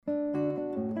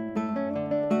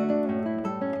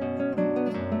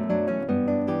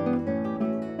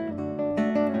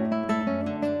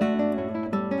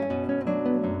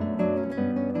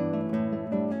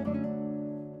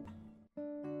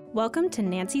Welcome to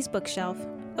Nancy's Bookshelf,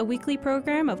 a weekly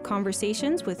program of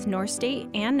conversations with North State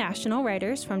and national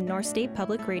writers from North State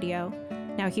Public Radio.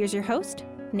 Now here's your host,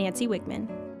 Nancy Wigman.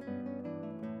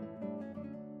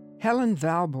 Helen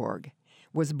Valborg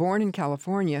was born in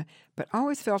California, but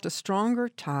always felt a stronger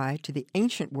tie to the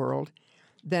ancient world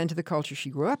than to the culture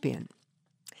she grew up in.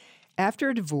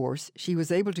 After a divorce, she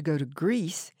was able to go to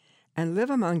Greece and live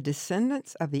among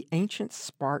descendants of the ancient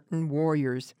Spartan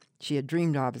warriors she had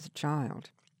dreamed of as a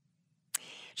child.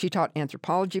 She taught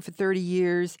anthropology for 30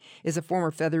 years, is a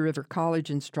former Feather River College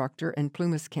instructor and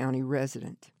Plumas County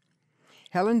resident.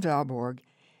 Helen Valborg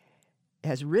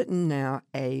has written now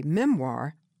a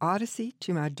memoir, Odyssey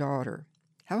to My Daughter.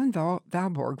 Helen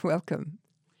Valborg, welcome.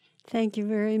 Thank you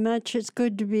very much. It's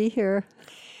good to be here.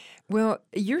 Well,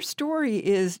 your story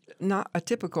is not a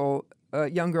typical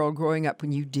young girl growing up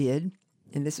when you did,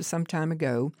 and this was some time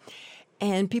ago.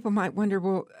 And people might wonder,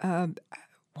 well,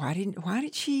 why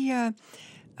did she,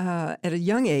 at a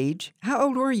young age, how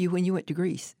old were you when you went to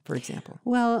Greece, for example?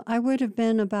 Well, I would have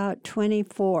been about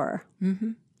 24.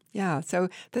 Mm-hmm. Yeah, so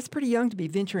that's pretty young to be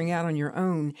venturing out on your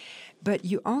own. But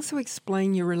you also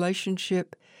explain your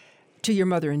relationship to your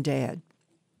mother and dad,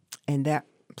 and that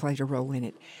played a role in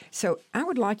it. So I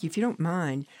would like you, if you don't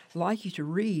mind, to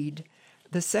read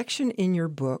the section in your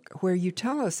book where you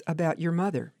tell us about your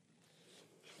mother.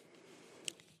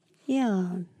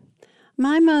 Yeah.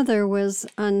 My mother was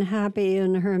unhappy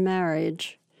in her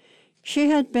marriage. She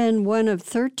had been one of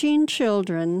 13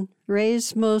 children,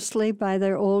 raised mostly by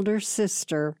their older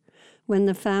sister when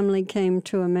the family came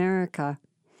to America.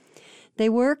 They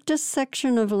worked a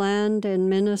section of land in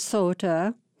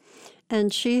Minnesota,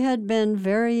 and she had been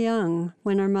very young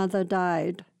when her mother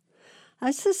died.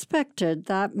 I suspected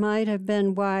that might have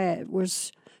been why it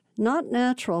was not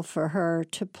natural for her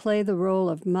to play the role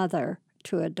of mother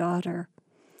to a daughter.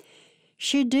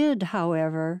 She did,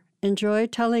 however, enjoy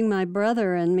telling my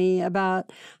brother and me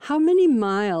about how many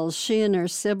miles she and her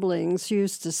siblings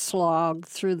used to slog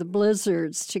through the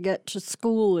blizzards to get to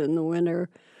school in the winter.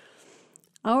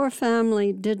 Our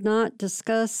family did not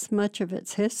discuss much of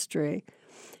its history,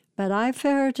 but I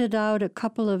ferreted out a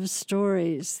couple of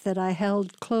stories that I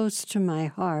held close to my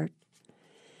heart.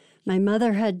 My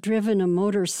mother had driven a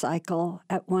motorcycle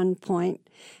at one point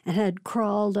and had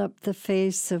crawled up the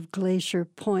face of Glacier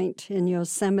Point in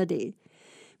Yosemite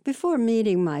before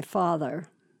meeting my father.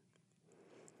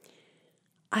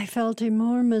 I felt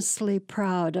enormously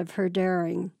proud of her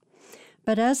daring,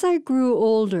 but as I grew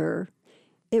older,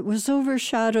 it was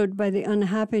overshadowed by the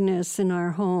unhappiness in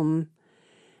our home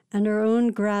and her own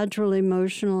gradual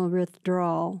emotional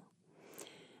withdrawal.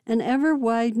 An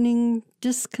ever-widening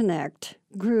disconnect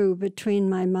grew between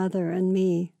my mother and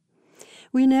me.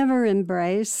 We never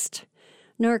embraced,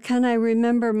 nor can I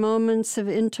remember moments of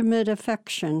intimate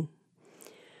affection.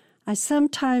 I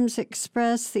sometimes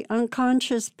express the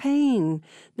unconscious pain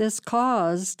this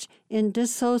caused in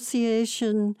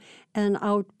dissociation and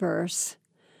outbursts,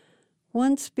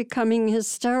 once becoming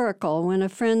hysterical when a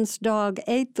friend's dog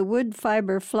ate the wood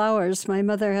fiber flowers my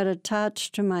mother had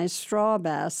attached to my straw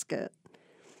basket.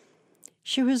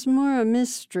 She was more a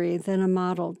mystery than a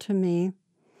model to me.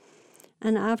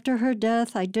 And after her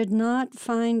death, I did not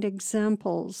find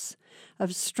examples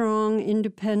of strong,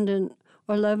 independent,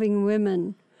 or loving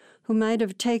women who might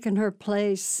have taken her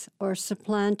place or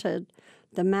supplanted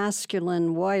the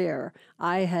masculine warrior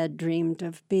I had dreamed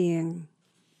of being.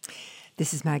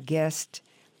 This is my guest,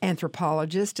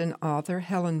 anthropologist and author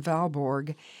Helen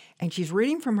Valborg, and she's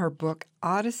reading from her book,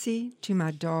 Odyssey to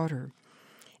My Daughter.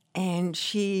 And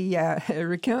she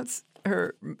recounts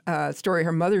her story,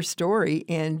 her mother's story.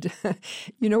 And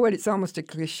you know what? It's almost a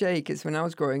cliche because when I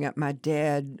was growing up, my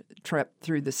dad trekked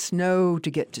through the snow to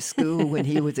get to school when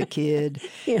he was a kid.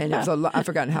 Yeah. And it was a lot. I've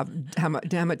forgotten how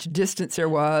much distance there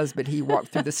was, but he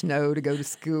walked through the snow to go to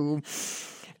school.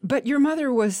 But your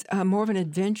mother was more of an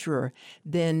adventurer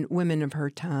than women of her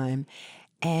time.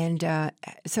 And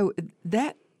so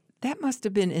that must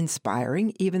have been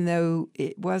inspiring, even though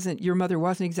your mother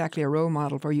wasn't exactly a role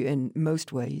model for you in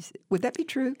most ways. Would that be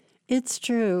true? It's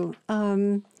true.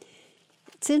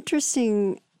 It's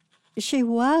interesting. She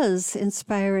was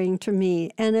inspiring to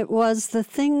me, and it was the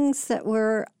things that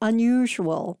were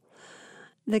unusual,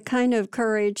 the kind of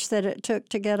courage that it took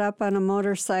to get up on a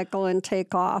motorcycle and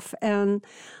take off, and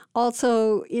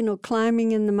also,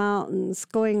 climbing in the mountains,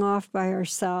 going off by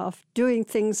herself, doing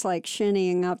things like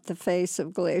shinnying up the face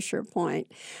of Glacier Point.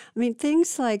 I mean,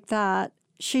 things like that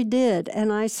she did,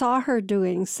 and I saw her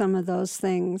doing some of those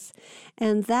things,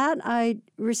 and that I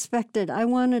respected. I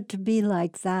wanted to be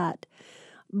like that.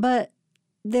 But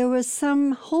there was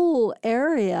some whole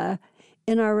area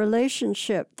in our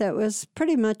relationship that was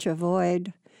pretty much a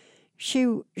void.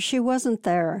 She wasn't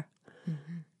there.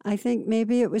 I think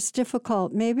maybe it was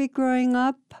difficult. Maybe growing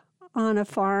up on a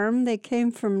farm, they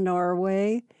came from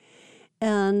Norway,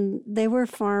 and they were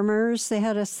farmers. They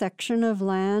had a section of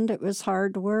land. It was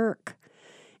hard work.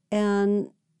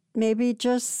 And maybe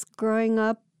just growing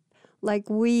up like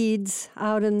weeds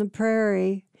out in the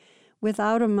prairie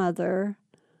without a mother.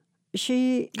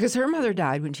 Because her mother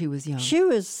died when she was young. She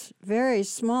was very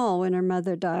small when her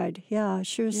mother died. Yeah,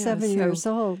 she was 7 years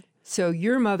old. So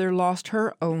your mother lost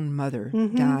her own mother,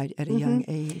 died at a young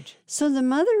age. So the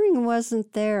mothering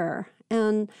wasn't there.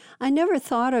 And I never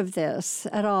thought of this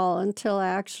at all until I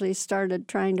actually started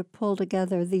trying to pull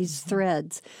together these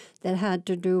threads that had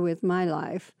to do with my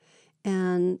life.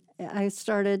 And I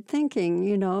started thinking,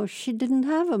 she didn't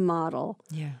have a model.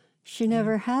 Yeah. She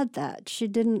never had that. She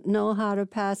didn't know how to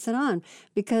pass it on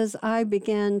because I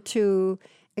began to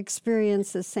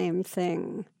experience the same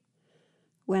thing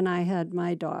when I had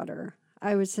my daughter.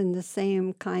 I was in the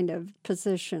same kind of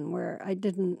position where I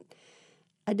didn't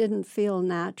feel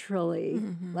naturally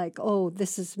like, oh,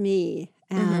 this is me.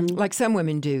 And like some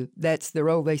women do. That's the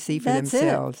role they see for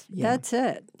themselves. Yeah. That's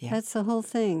it. Yeah. That's the whole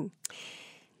thing.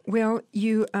 Well,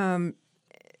 your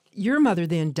mother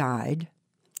then died,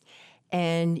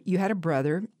 and you had a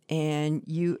brother, and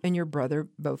you and your brother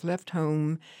both left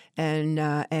home. And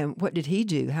what did he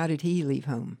do? How did he leave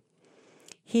home?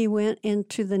 He went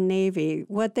into the Navy,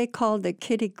 what they called the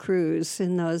kiddie cruise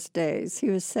in those days. He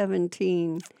was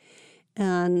 17,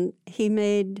 and he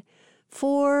made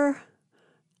 4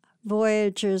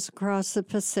 voyages across the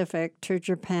Pacific to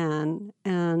Japan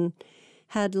and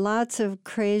had lots of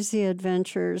crazy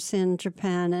adventures in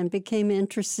Japan and became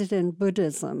interested in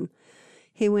Buddhism.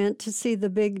 He went to see the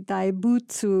big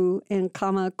Daibutsu in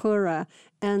Kamakura,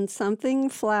 and something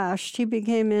flashed. He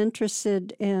became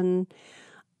interested in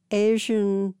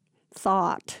Asian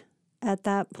thought at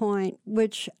that point,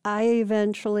 which I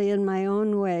eventually, in my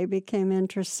own way, became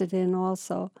interested in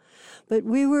also. But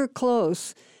we were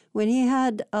close. When he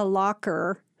had a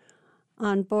locker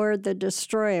on board the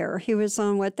destroyer, he was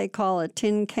on what they call a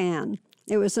tin can.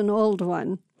 It was an old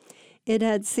one. It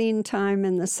had seen time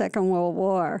in the Second World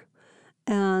War,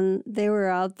 and they were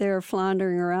out there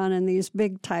floundering around in these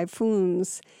big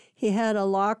typhoons. He had a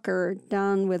locker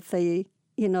down with the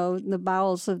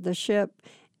bowels of the ship,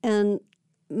 and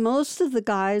most of the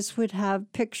guys would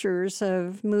have pictures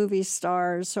of movie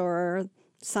stars or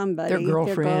somebody, their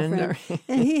girlfriend.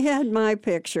 And he had my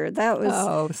picture. That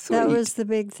was the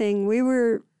big thing. We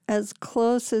were as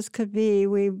close as could be.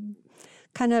 We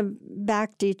kind of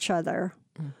backed each other.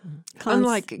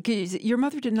 Unlike, your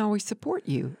mother didn't always support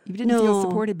you. You didn't feel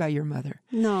supported by your mother.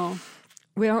 No.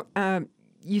 Well,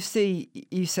 you say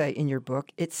in your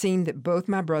book, it seemed that both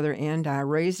my brother and I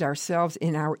raised ourselves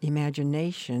in our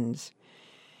imaginations,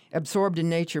 absorbed in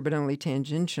nature but only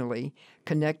tangentially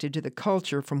connected to the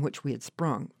culture from which we had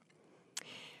sprung.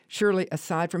 Surely,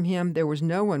 aside from him, there was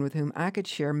no one with whom I could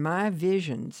share my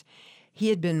visions. He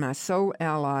had been my sole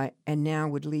ally and now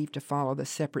would leave to follow the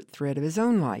separate thread of his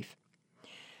own life.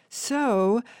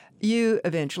 So you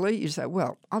said,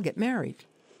 well, I'll get married.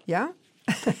 Yeah?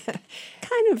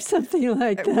 Kind of something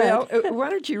like that. Well, why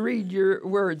don't you read your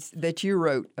words that you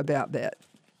wrote about that?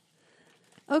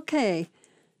 Okay.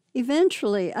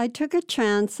 Eventually, I took a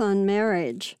chance on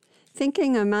marriage,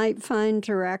 thinking I might find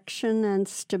direction and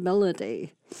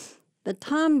stability. The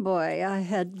tomboy I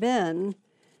had been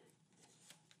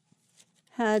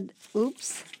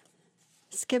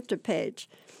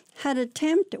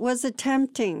was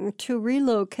attempting to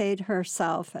relocate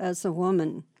herself as a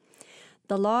woman.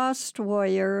 The lost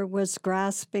warrior was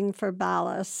grasping for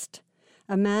ballast,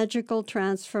 a magical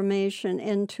transformation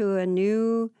into a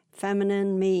new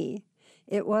feminine me.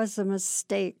 It was a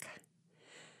mistake.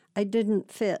 I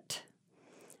didn't fit.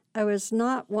 I was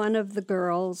not one of the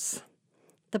girls,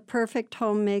 the perfect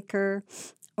homemaker,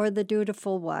 or the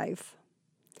dutiful wife.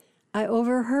 I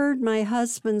overheard my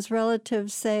husband's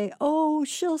relatives say, "Oh,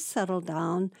 she'll settle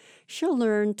down. She'll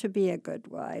learn to be a good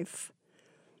wife."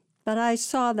 But I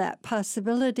saw that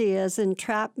possibility as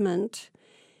entrapment,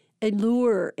 a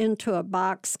lure into a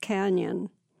box canyon.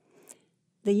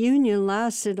 The union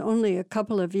lasted only a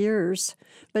couple of years,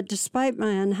 but despite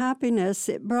my unhappiness,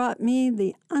 it brought me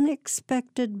the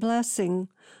unexpected blessing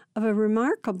of a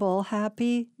remarkable,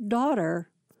 happy daughter.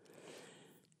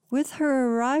 With her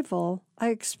arrival, I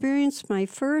experienced my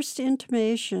first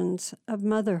intimations of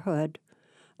motherhood,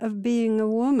 of being a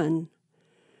woman.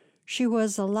 She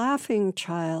was a laughing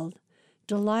child,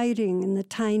 delighting in the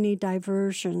tiny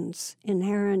diversions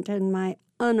inherent in my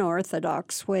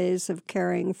unorthodox ways of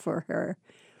caring for her.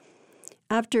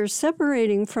 After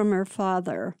separating from her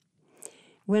father,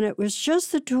 when it was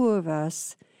just the two of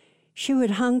us, she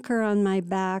would hunker on my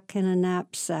back in a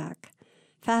knapsack,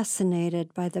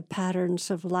 fascinated by the patterns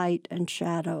of light and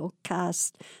shadow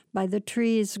cast by the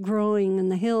trees growing in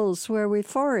the hills where we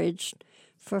foraged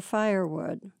for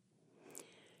firewood.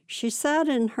 She sat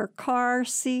in her car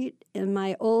seat in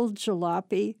my old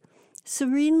jalopy,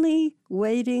 serenely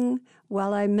waiting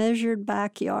while I measured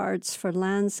backyards for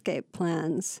landscape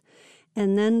plans,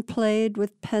 and then played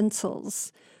with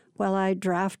pencils while I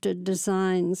drafted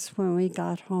designs when we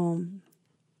got home.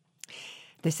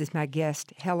 This is my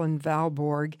guest, Helen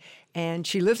Valborg, and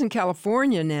she lives in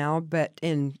California now, but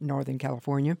in Northern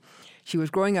California. She was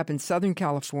growing up in Southern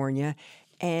California,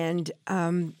 and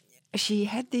she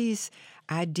had these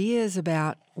ideas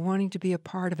about wanting to be a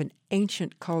part of an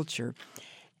ancient culture.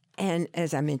 And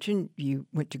as I mentioned, you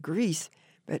went to Greece,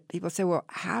 but people say, well,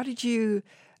 how did you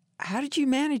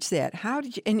manage that?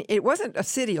 And it wasn't a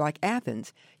city like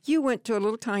Athens. You went to a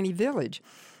little tiny village,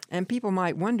 and people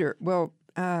might wonder, well,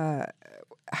 what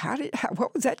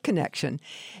was that connection?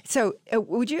 So I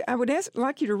would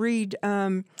like you to read,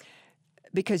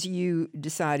 because you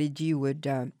decided you would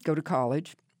go to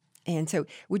college. And so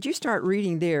would you start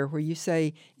reading there where you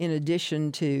say, in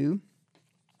addition to...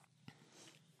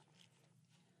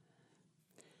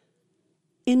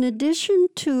 In addition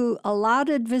to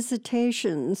allotted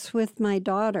visitations with my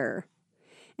daughter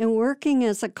and working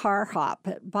as a car hop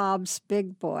at Bob's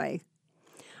Big Boy,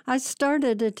 I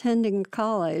started attending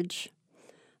college.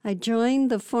 I joined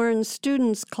the Foreign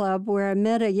Students Club where I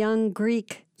met a young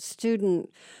Greek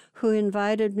student who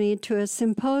invited me to a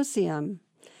symposium.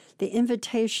 The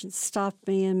invitation stopped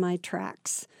me in my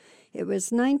tracks. It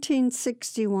was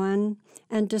 1961,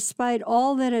 and despite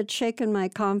all that had shaken my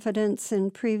confidence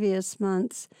in previous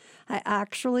months, I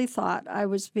actually thought I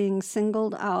was being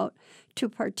singled out to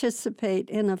participate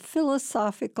in a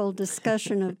philosophical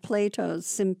discussion of Plato's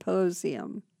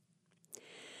symposium.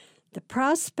 The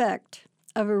prospect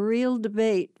of a real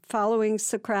debate following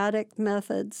Socratic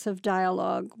methods of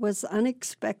dialogue was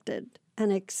unexpected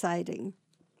and exciting.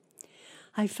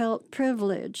 I felt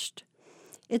privileged.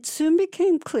 It soon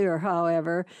became clear,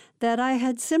 however, that I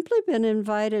had simply been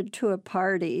invited to a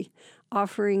party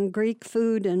offering Greek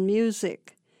food and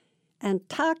music, and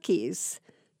Takis,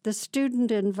 the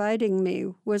student inviting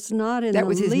me, was not in the least... That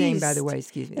was his name, by the way,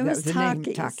 excuse me. It was the Takis.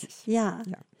 name, Takis.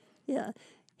 Yeah.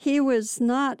 He was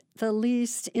not the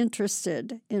least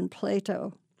interested in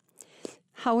Plato.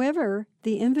 However,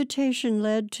 the invitation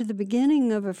led to the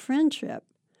beginning of a friendship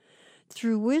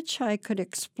through which I could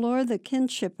explore the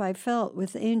kinship I felt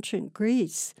with ancient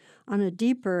Greece on a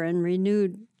deeper and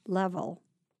renewed level.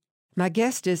 My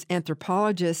guest is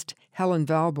anthropologist Helen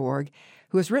Valborg,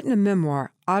 who has written a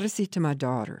memoir, Odyssey to My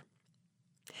Daughter.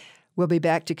 We'll be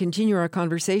back to continue our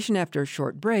conversation after a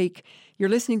short break. You're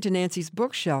listening to Nancy's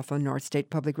Bookshelf on North State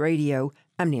Public Radio.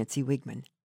 I'm Nancy Wiegman.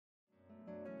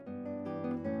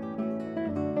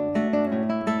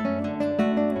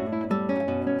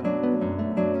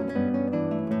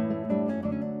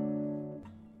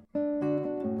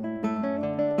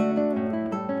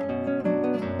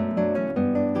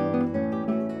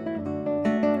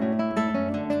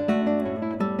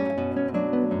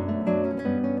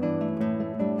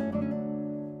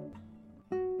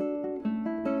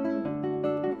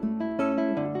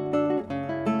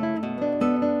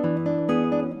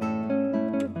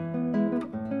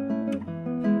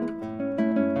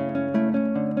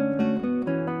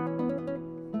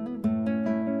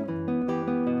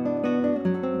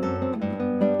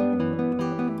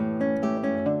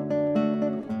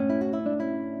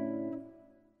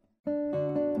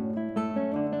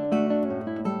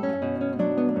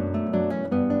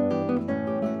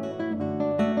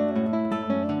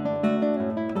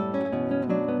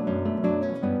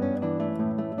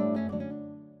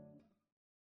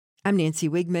 I'm Nancy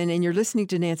Wiegman, and you're listening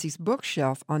to Nancy's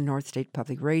Bookshelf on North State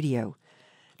Public Radio.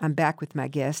 I'm back with my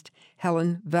guest,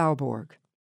 Helen Valborg.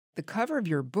 The cover of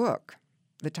your book,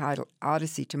 the title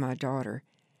Odyssey to My Daughter,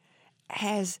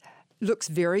 looks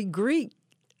very Greek,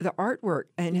 the artwork.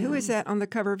 And who is that on the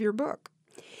cover of your book?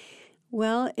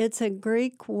 Well, it's a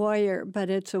Greek warrior, but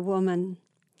it's a woman.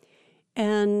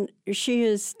 And she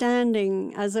is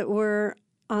standing, as it were,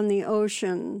 on the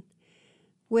ocean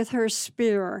with her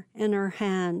spear in her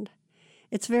hand.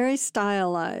 It's very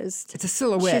stylized. It's a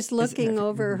silhouette. She's looking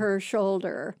over her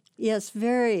shoulder. Yes,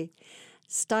 very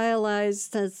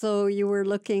stylized, as though you were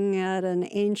looking at an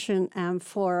ancient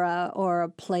amphora or a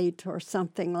plate or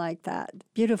something like that.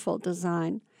 Beautiful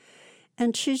design.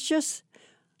 And she's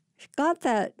got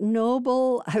that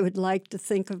noble, I would like to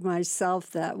think of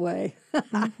myself that way.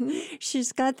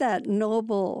 She's got that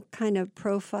noble kind of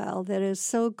profile that is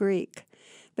so Greek,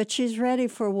 but she's ready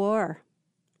for war.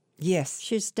 Yes.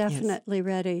 She's definitely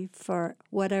ready for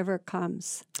whatever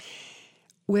comes.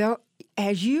 Well,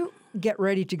 as you get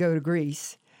ready to go to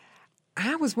Greece,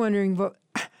 I was wondering, well,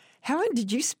 Helen,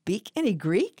 did you speak any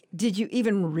Greek? Did you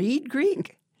even read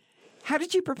Greek? How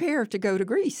did you prepare to go to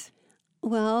Greece?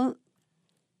 Well,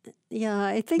 yeah,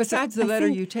 I think... Besides the letter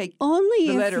you take, only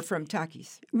the letter from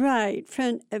Takis. Right.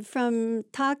 From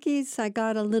Takis, I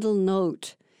got a little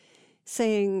note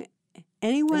saying,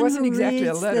 anyone It wasn't who exactly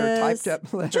a reads letter, this, typed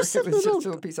up letter. Just It was just a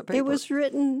little piece of paper. It was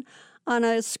written on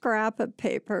a scrap of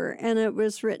paper, and it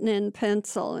was written in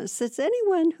pencil. And it says,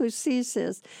 anyone who sees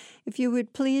this, if you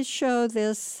would please show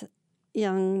this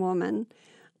young woman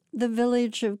the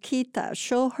village of Kita,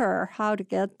 show her how to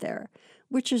get there,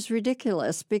 which is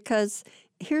ridiculous because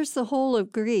here's the whole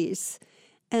of Greece,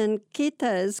 and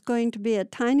Kita is going to be a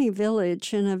tiny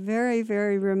village in a very,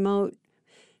 very remote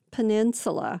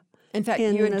peninsula. In fact,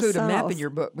 in you include the a map in south. your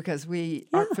book because we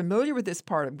aren't familiar with this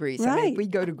part of Greece. I mean, Right. if we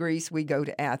go to Greece, we go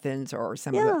to Athens or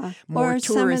some of Yeah, the more or touristy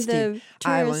some of the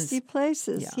islands. touristy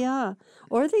places, Yeah. yeah.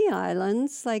 Or the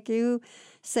islands, like you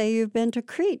say you've been to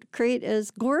Crete. Crete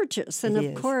is gorgeous, and It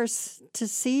of is. course, to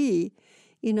see,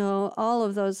 all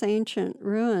of those ancient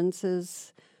ruins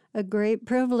is a great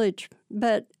privilege.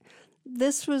 But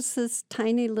this was this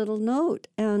tiny little note,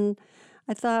 and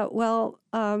I thought, well,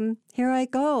 here I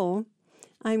go.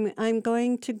 I'm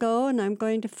going to go, and I'm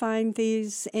going to find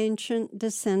these ancient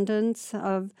descendants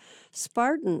of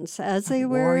Spartans, as they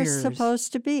were warriors.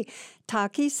 supposed to be.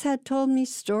 Takis had told me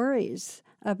stories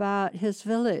about his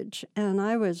village, and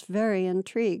I was very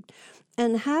intrigued.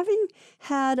 And having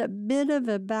had a bit of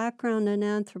a background in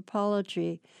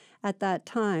anthropology at that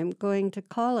time, going to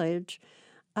college,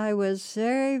 I was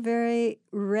very, very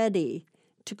ready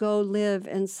to go live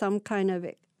in some kind of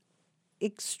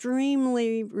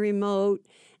extremely remote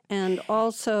and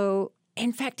also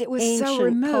In fact, it was so ancient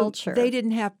remote. culture. They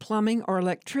didn't have plumbing or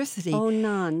electricity.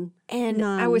 none. And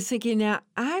none. I was thinking, now,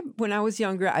 when I was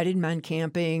younger, I didn't mind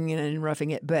camping and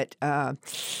roughing it, but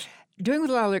doing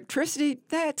with a lot of electricity,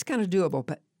 that's kind of doable.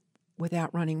 But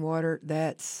without running water,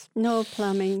 that's... No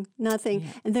plumbing, nothing.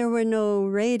 And there were no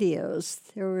radios.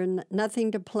 There were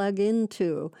nothing to plug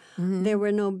into. There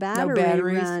were no batteries.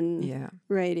 battery-run Yeah.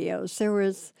 radios. There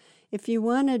was, if you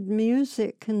wanted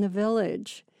music in the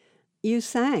village, you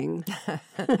sang.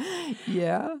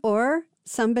 Yeah. Or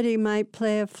somebody might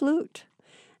play a flute.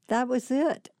 That was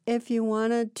it. If you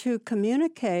wanted to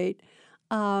communicate,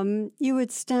 you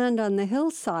would stand on the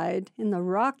hillside, in the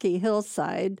rocky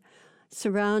hillside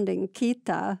surrounding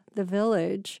Kita, the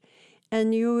village,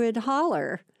 and you would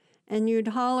holler. And you'd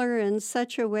holler in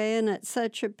such a way and at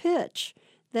such a pitch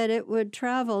that it would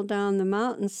travel down the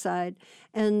mountainside.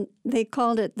 And they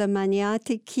called it the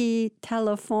Maniatiki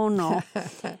Telefono.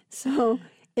 So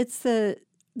it's the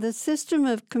system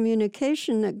of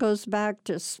communication that goes back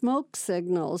to smoke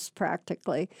signals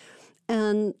practically.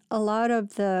 And a lot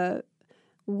of the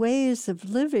ways of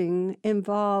living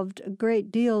involved a great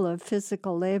deal of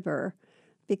physical labor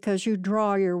because you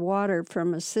draw your water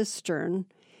from a cistern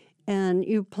and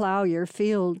you plow your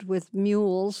field with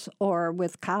mules or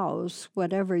with cows,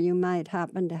 whatever you might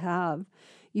happen to have.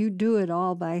 You do it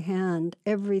all by hand.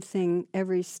 Everything,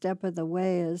 every step of the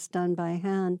way is done by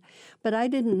hand. But I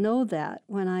didn't know that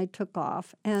when I took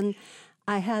off. And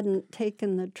I hadn't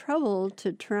taken the trouble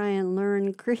to try and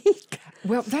learn Greek.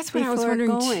 Well, that's what I was before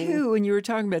wondering, going. too, when you were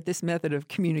talking about this method of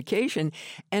communication.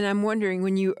 And I'm wondering,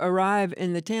 when you arrive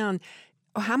in the town,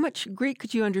 how much Greek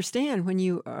could you understand when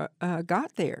you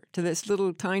got there to this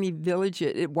little tiny village?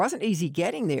 It wasn't easy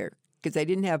getting there because they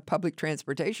didn't have public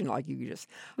transportation like you could just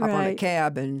hop on a Right.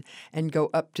 cab and go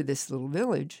up to this little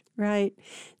village. Right.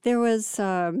 There was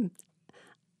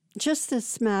just a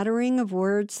smattering of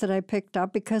words that I picked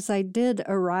up because I did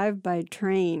arrive by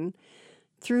train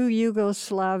through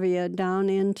Yugoslavia down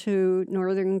into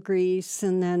northern Greece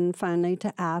and then finally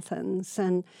to Athens.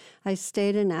 And I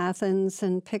stayed in Athens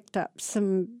and picked up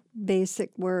some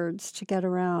basic words to get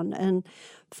around. And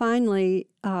finally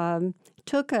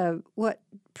took what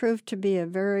proved to be a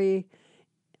very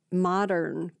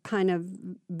modern kind of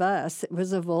bus. It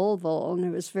was a Volvo, and it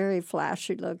was very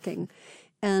flashy looking.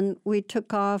 And we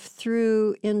took off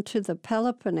through into the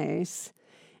Peloponnese,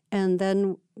 and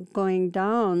then going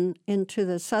down into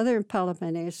the southern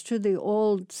Peloponnese to the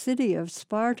old city of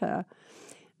Sparta,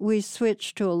 we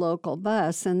switched to a local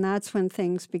bus, and that's when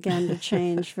things began to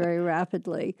change very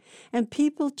rapidly. And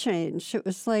people changed. It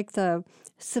was like the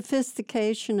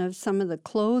sophistication of some of the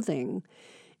clothing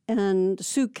and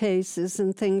suitcases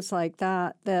and things like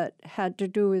that had to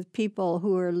do with people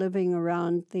who were living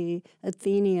around the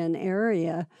Athenian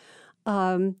area.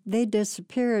 They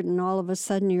disappeared, and all of a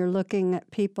sudden you're looking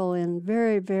at people in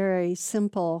very, very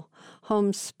simple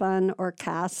homespun or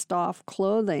cast-off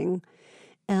clothing,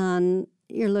 and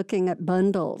you're looking at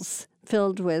bundles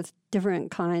filled with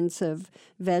different kinds of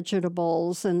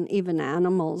vegetables and even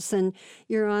animals. And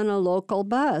you're on a local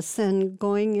bus and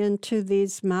going into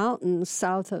these mountains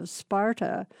south of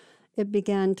Sparta. It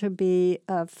began to be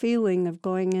a feeling of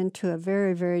going into a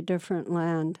very, very different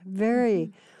land,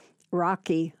 very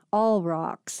rocky, all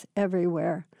rocks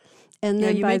everywhere. And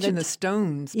then you mentioned the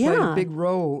stones played a big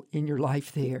role in your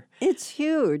life there. It's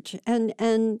huge.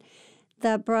 And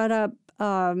that brought up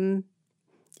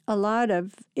a lot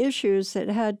of issues that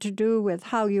had to do with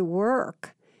how you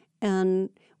work and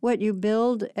what you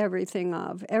build everything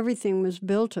of. Everything was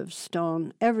built of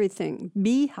stone. Everything.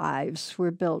 Beehives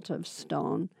were built of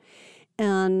stone.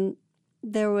 And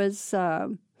there was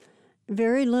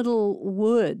very little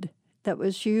wood that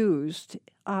was used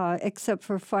except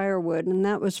for firewood, and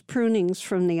that was prunings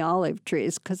from the olive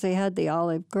trees because they had the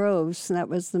olive groves, and that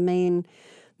was the main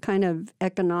kind of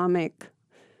economic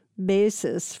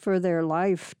basis for their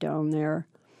life down there.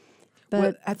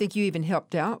 But I think you even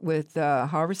helped out with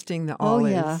harvesting the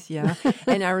olives. Yeah.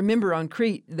 And I remember on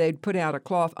Crete, they'd put out a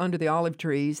cloth under the olive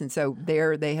trees, and so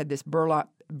there they had this burlap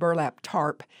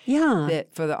tarp that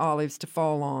for the olives to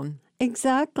fall on.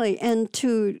 Exactly. And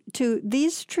to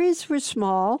these trees were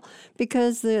small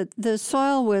because the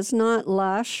soil was not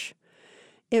lush.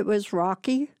 It was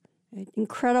rocky, an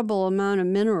incredible amount of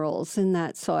minerals in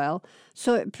that soil.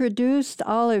 So it produced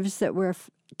olives that were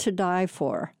to die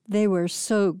for. They were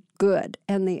so good,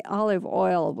 and the olive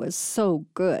oil was so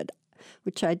good,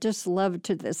 which I just love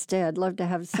to this day. I'd love to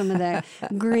have some of that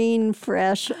green,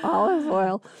 fresh olive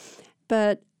oil.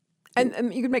 But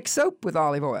and you could make soap with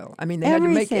olive oil. I mean, they had to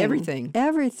make everything.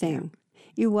 Everything.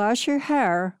 You wash your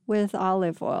hair with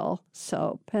olive oil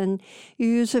soap, and you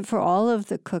use it for all of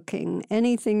the cooking,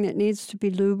 anything that needs to be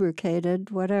lubricated,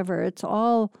 whatever. It's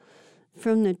all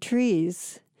from the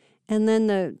trees. And then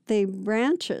the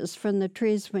branches from the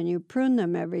trees, when you prune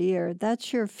them every year,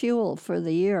 that's your fuel for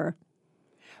the year.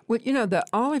 Well, the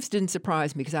olives didn't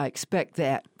surprise me because I expect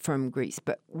that from Greece.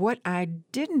 But what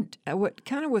kind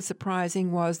of was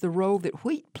surprising was the role that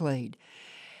wheat played.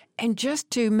 And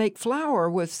just to make flour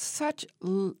was such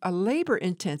a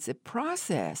labor-intensive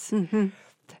process. Mm-hmm.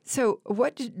 So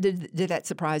what did that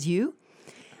surprise you?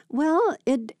 Well,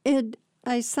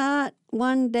 I sat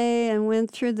one day and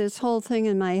went through this whole thing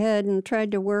in my head and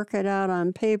tried to work it out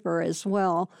on paper as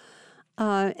well,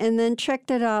 and then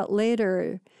checked it out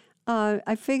later.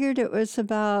 I figured it was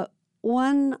about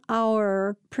 1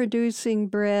 hour producing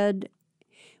bread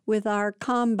with our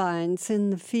combines in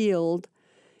the field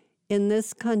in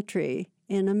this country,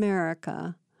 in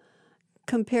America,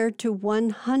 compared to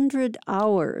 100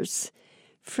 hours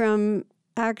from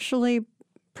actually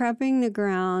prepping the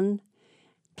ground,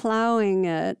 plowing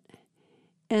it,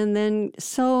 and then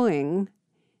sowing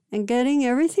and getting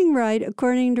everything right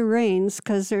according to rains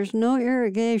because there's no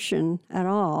irrigation at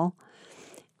all.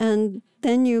 And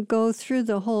then you go through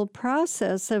the whole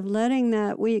process of letting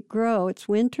that wheat grow. It's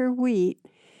winter wheat,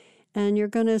 and you're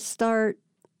going to start,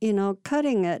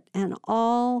 cutting it, and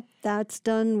all that's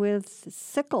done with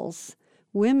sickles,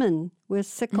 women with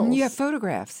sickles. You have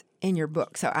photographs in your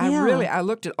book. So I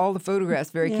looked at all the photographs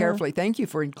very carefully. Thank you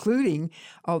for including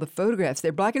all the photographs.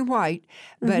 They're black and white,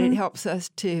 but it helps us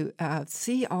to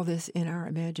see all this in our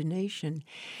imagination.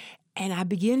 And I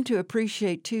begin to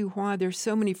appreciate, too, why there's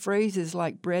so many phrases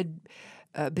like bread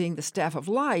being the staff of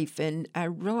life. And I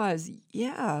realize,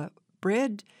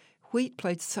 wheat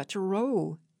played such a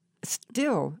role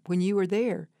still when you were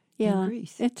there in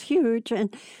Greece. It's huge.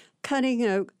 And cutting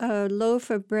a loaf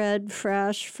of bread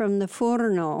fresh from the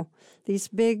forno, these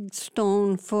big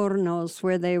stone fornos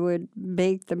where they would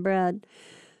bake the bread.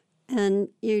 And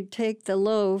you take the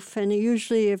loaf, and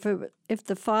usually if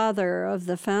the father of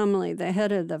the family, the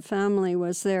head of the family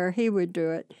was there, he would do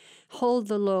it. Hold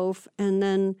the loaf, and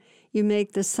then you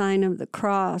make the sign of the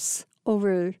cross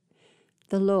over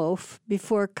the loaf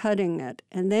before cutting it,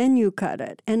 and then you cut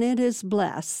it, and it is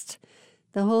blessed.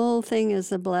 The whole thing is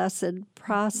a blessed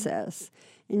process,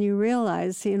 and you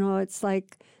realize, it's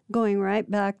like going right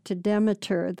back to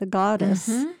Demeter, the goddess.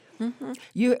 Mm-hmm. Mm-hmm.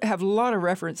 You have a lot of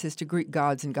references to Greek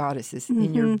gods and goddesses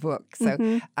in your book,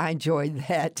 so I enjoyed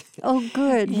that. Oh,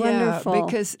 good. Wonderful.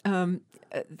 Because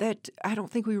that I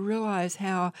don't think we realize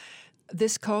how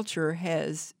this culture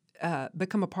has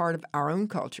become a part of our own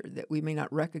culture that we may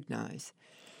not recognize.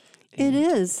 It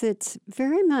is. It's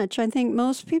very much. I think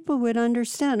most people would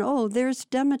understand, oh, there's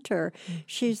Demeter.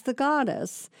 She's the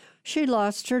goddess. She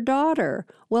lost her daughter.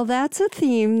 Well, that's a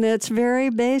theme that's very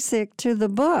basic to the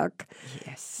book.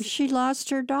 Yes. She lost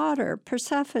her daughter.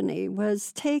 Persephone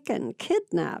was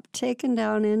kidnapped, taken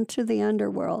down into the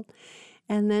underworld.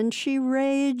 And then she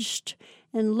raged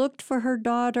and looked for her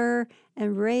daughter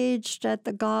and raged at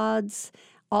the gods.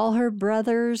 All her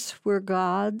brothers were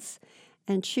gods.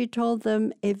 And she told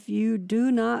them, if you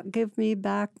do not give me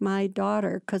back my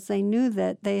daughter, because they knew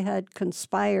that they had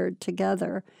conspired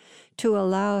together to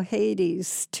allow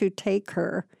Hades to take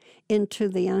her into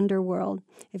the underworld.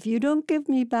 If you don't give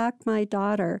me back my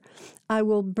daughter, I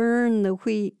will burn the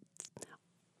wheat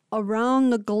around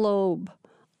the globe.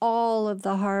 All of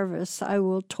the harvest I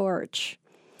will torch.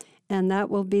 And that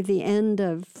will be the end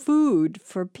of food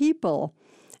for people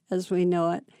as we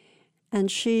know it. And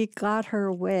she got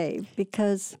her way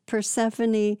because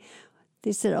Persephone,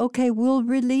 they said, okay, we'll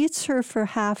release her for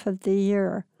half of the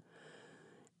year.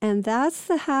 And that's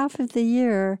the half of the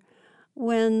year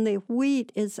when the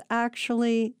wheat is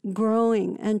actually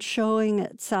growing and showing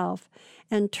itself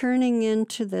and turning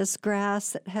into this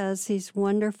grass that has these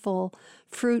wonderful,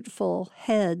 fruitful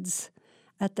heads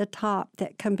at the top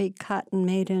that can be cut and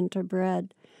made into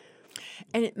bread.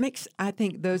 And it makes, I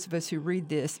think, those of us who read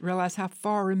this realize how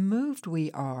far removed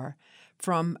we are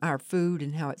from our food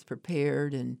and how it's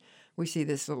prepared. And we see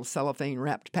this little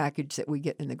cellophane-wrapped package that we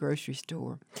get in the grocery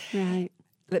store. Right.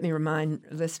 Let me remind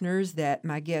listeners that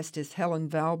my guest is Helen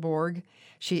Valborg.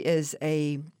 She is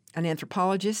an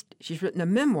anthropologist. She's written a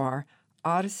memoir,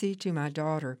 Odyssey to My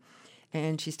Daughter.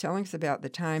 And she's telling us about the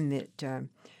time that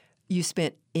you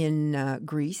spent in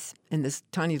Greece, in this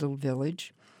tiny little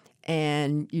village,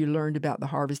 and you learned about the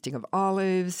harvesting of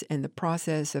olives and the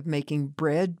process of making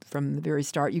bread from the very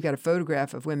start. You got a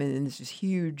photograph of women in this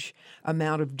huge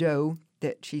amount of dough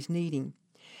that she's kneading.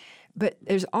 But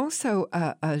there's also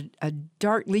a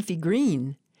dark leafy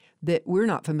green that we're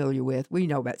not familiar with. We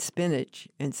know about spinach,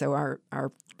 and so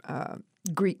our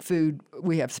Greek food,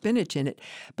 we have spinach in it.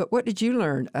 But what did you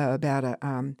learn about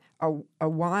a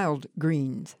wild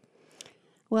greens?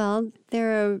 Well,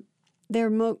 they're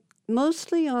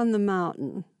mostly on the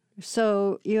mountain,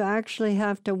 so you actually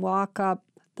have to walk up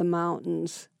the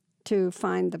mountains to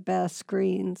find the best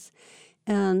greens.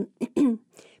 And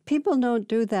people don't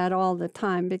do that all the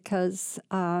time because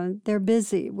they're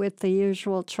busy with the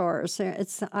usual chores.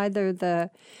 It's either the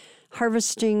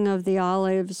harvesting of the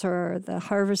olives or the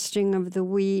harvesting of the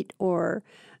wheat or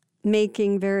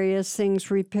making various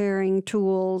things, repairing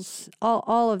tools,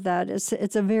 all of that.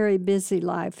 It's a very busy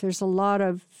life. There's a lot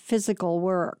of physical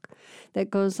work that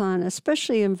goes on,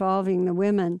 especially involving the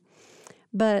women.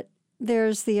 But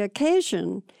there's the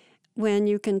occasion when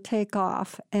you can take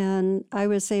off. And I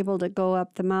was able to go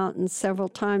up the mountain several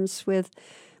times with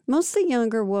mostly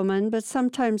younger women, but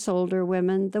sometimes older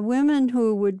women. The women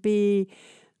who would be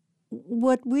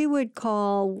what we would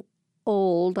call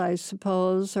old, I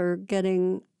suppose, or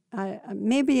getting,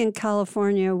 maybe in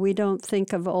California we don't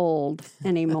think of old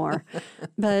anymore,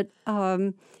 but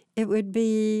it would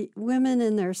be women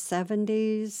in their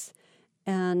 70s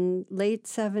and late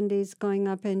 70s going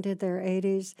up into their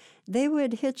 80s. They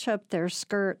would hitch up their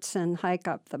skirts and hike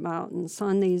up the mountains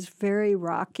on these very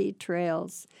rocky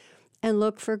trails and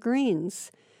look for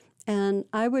greens. And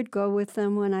I would go with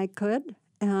them when I could.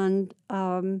 And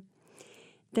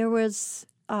there was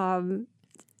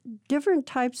different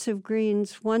types of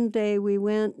greens. One day we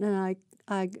went and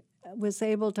I was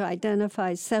able to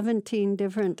identify 17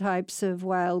 different types of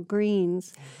wild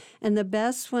greens. And the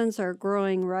best ones are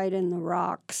growing right in the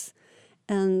rocks.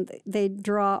 And they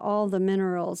draw all the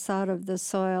minerals out of the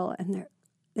soil, and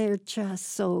they're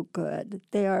just so good.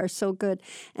 They are so good.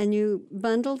 And you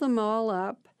bundle them all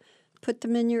up, put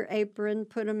them in your apron,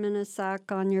 put them in a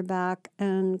sack on your back,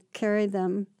 and carry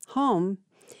them home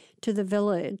to the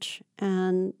village.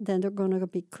 And then they're going to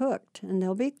be cooked. And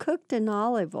they'll be cooked in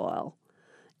olive oil.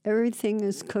 Everything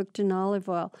is cooked in olive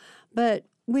oil. But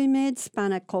we made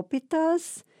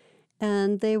spanakoppitas,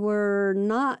 and they were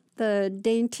not the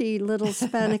dainty little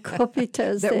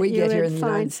spanakoppitas that we you get here would in the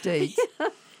find. United States.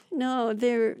 No,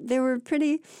 they were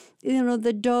pretty,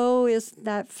 the dough is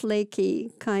that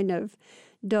flaky kind of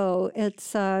dough.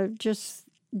 It's just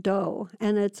dough,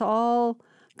 and it's all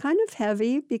kind of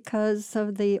heavy because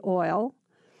of the oil.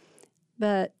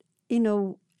 But,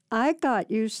 I got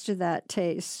used to that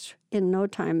taste in no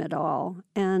time at all.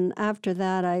 And after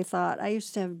that, I thought, I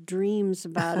used to have dreams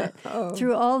about it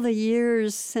through all the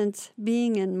years since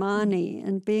being in Mani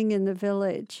and being in the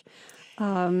village.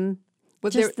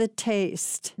 The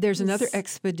taste. There's another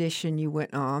expedition you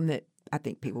went on that I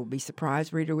think people would be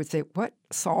surprised. Reader would say, what,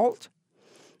 salt?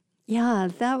 Yeah,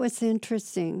 that was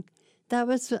interesting. That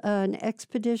was an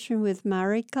expedition with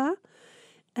Marika,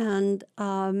 and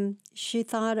she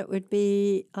thought it would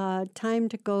be time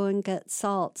to go and get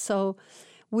salt. So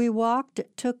we walked.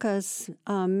 It took us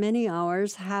many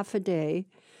hours, half a day,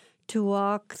 to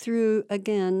walk through,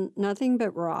 again, nothing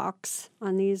but rocks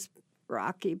on these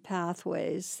rocky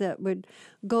pathways that would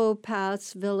go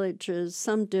past villages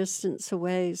some distance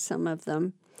away, some of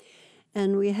them.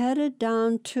 And we headed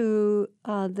down to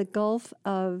the Gulf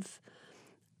of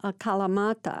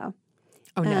Kalamata.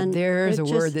 Oh, now And there's it a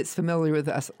just- word that's familiar with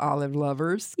us olive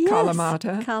lovers, Yes,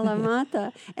 Kalamata.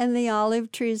 Kalamata. And the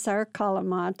olive trees are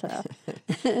Kalamata,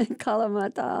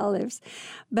 Kalamata olives.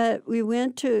 But we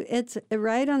went to, it's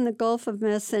right on the Gulf of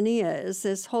Messina is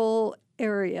this whole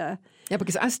area. Yeah,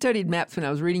 because I studied maps when I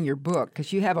was reading your book,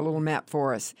 because you have a little map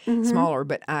for us, smaller,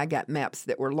 but I got maps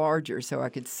that were larger so I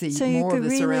could see So you more could of the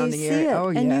really surrounding see area. it. Oh,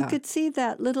 And yeah. you could see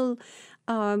that little,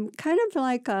 kind of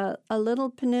like a little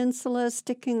peninsula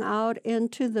sticking out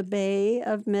into the Bay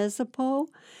of Mesopo.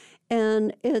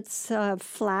 And it's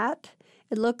flat.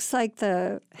 It looks like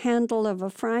the handle of a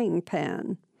frying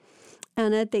pan.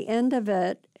 And at the end of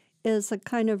it is a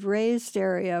kind of raised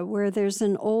area where there's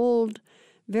an old,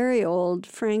 very old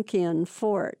Frankian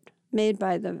fort made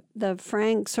by the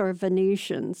Franks or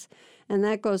Venetians. And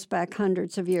that goes back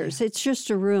hundreds of years. Yeah. It's just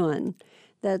a ruin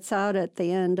that's out at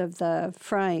the end of the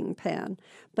frying pan.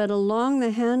 But along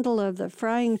the handle of the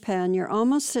frying pan, you're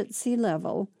almost at sea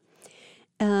level.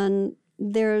 And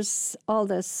there's all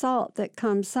this salt that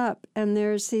comes up, and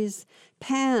there's these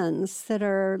pans that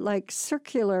are like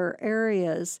circular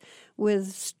areas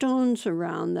with stones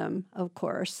around them, of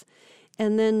course,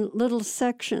 and then little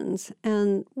sections.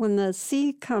 And when the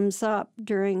sea comes up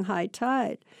during high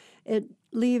tide, it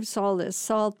leaves all this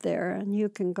salt there, and you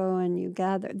can go and you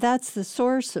gather. That's the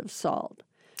source of salt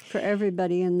for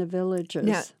everybody in the villages.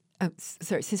 Now,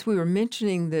 sorry, since we were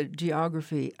mentioning the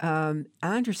geography, I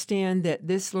understand that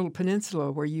this little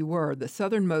peninsula where you were, the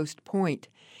southernmost point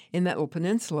in that little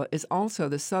peninsula, is also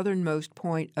the southernmost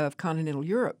point of continental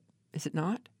Europe, is it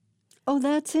not? Oh,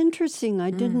 that's interesting. I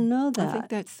didn't know that. I think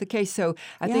that's the case. So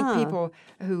I think people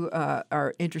who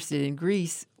are interested in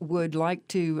Greece would like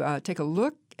to take a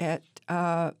look at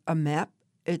a map.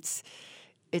 It's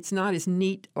not as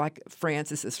neat like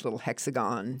France is this little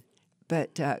hexagon,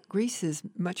 but Greece is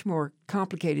much more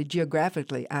complicated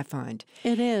geographically, I find.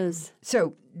 It is.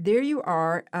 So there you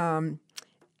are.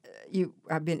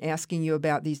 I've been asking you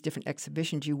about these different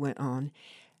exhibitions you went on,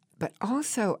 but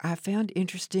also I found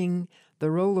interesting the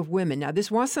role of women. Now,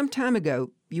 this was some time ago.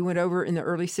 You went over in the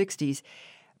early 60s,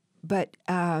 but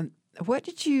what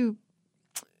did you,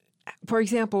 for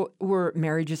example, were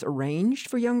marriages arranged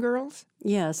for young girls?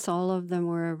 Yes, all of them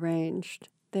were arranged.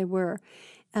 They were.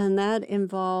 And that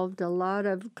involved a lot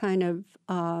of kind of,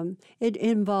 it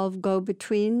involved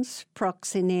go-betweens,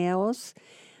 proxeneos.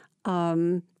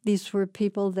 These were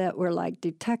people that were like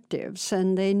detectives,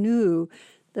 and they knew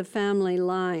the family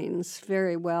lines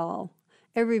very well.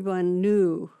 Everyone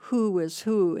knew who was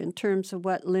who in terms of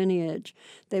what lineage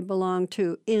they belonged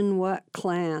to in what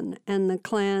clan, and the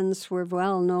clans were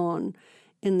well known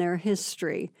in their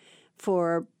history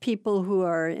for people who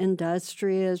are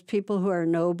industrious, people who are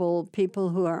noble,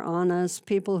 people who are honest,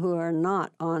 people who are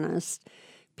not honest,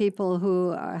 people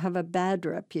who have a bad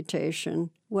reputation,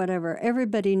 whatever.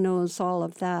 Everybody knows all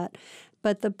of that.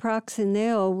 But the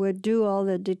proxeneo would do all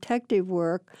the detective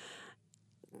work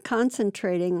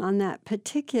concentrating on that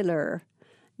particular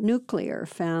nuclear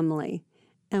family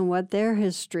and what their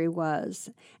history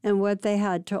was and what they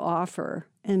had to offer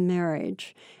in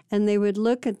marriage. And they would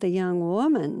look at the young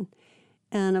woman,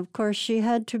 and of course she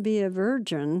had to be a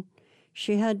virgin.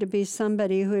 She had to be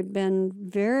somebody who had been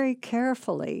very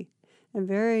carefully and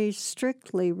very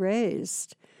strictly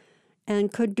raised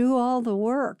and could do all the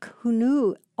work, who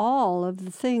knew all of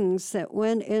the things that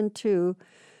went into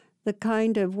the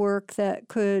kind of work that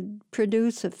could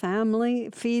produce a family,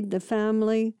 feed the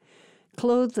family,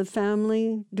 clothe the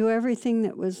family, do everything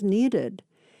that was needed.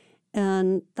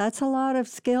 And that's a lot of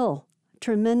skill,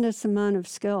 tremendous amount of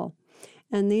skill.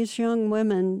 And these young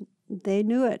women, they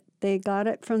knew it. They got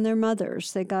it from their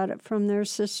mothers. They got it from their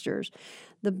sisters.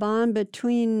 The bond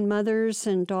between mothers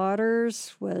and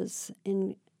daughters was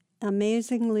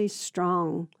amazingly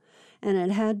strong, and it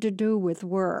had to do with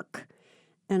work.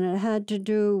 And it had to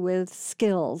do with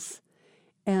skills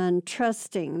and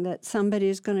trusting that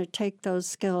somebody's going to take those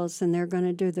skills and they're going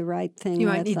to do the right thing with them. You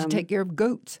might need to take care of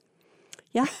goats.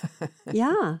 Yeah,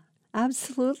 yeah,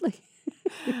 absolutely.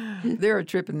 They're a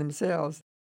trip in themselves.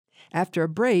 After a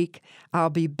break, I'll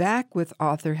be back with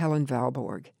author Helen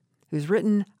Valborg. who's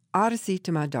written Odyssey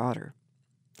to My Daughter.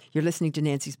 You're listening to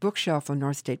Nancy's Bookshelf on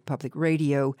North State Public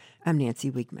Radio. I'm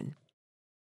Nancy Wiegman.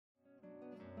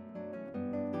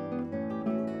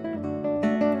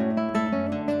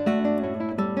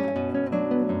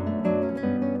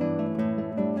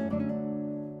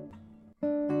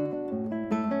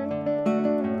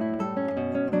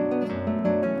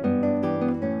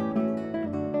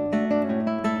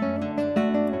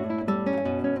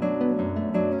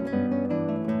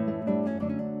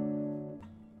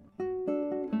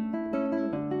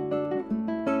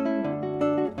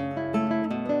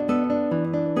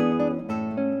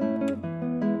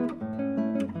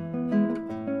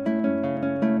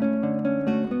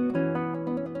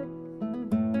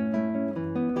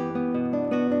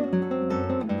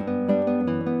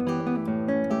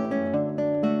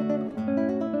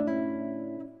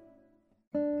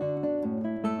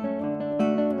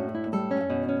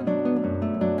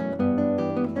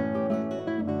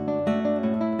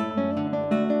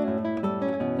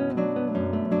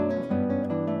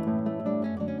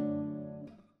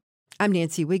 I'm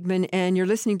Nancy Wiegman, and you're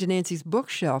listening to Nancy's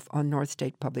Bookshelf on North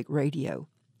State Public Radio.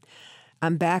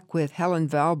 I'm back with Helen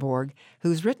Valborg,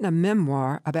 who's written a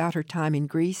memoir about her time in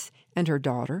Greece and her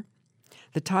daughter.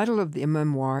 The title of the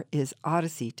memoir is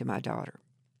Odyssey to My Daughter.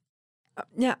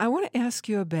 Now, I want to ask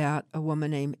you about a woman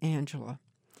named Angela.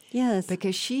 Yes.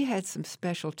 Because she had some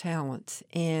special talents,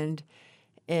 and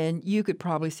you could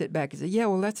probably sit back and say, yeah,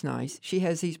 well, that's nice. She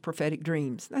has these prophetic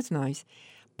dreams. That's nice.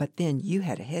 But then you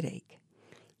had a headache.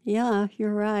 Yeah,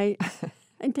 you're right.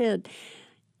 I did.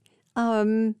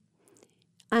 Angela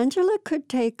could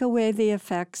take away the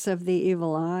effects of the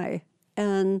evil eye.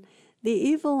 And the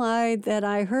evil eye that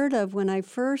I heard of when I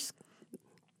first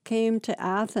came to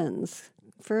Athens,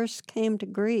 first came to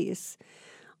Greece,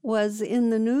 was in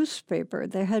the newspaper.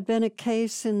 There had been a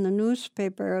case in the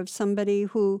newspaper of somebody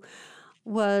who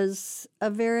was a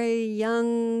very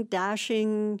young,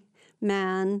 dashing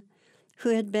man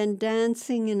who had been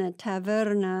dancing in a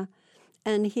taverna,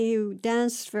 and he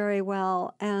danced very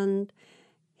well, and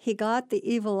he got the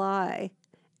evil eye.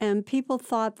 And people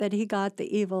thought that he got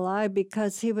the evil eye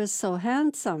because he was so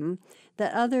handsome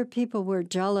that other people were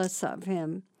jealous of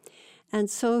him. And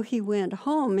so he went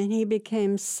home and he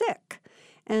became sick.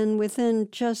 And within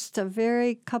just a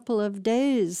very couple of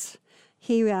days,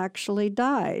 he actually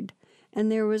died.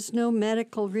 And there was no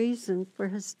medical reason for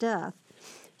his death.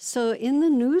 So in the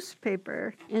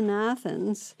newspaper in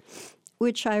Athens,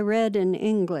 which I read in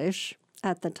English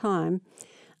at the time,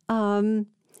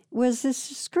 was this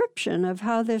description of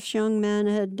how this young man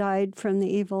had died from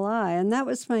the evil eye. And that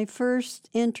was my first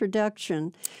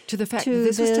introduction to the fact that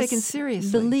this was taken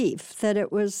seriously. Belief that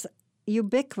it was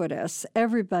ubiquitous.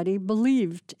 Everybody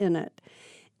believed in it.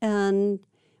 And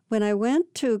when I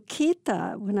went to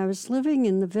Kita, when I was living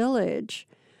in the village,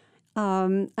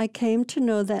 I came to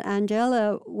know that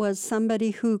Angela was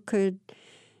somebody who could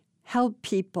help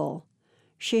people.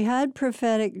 She had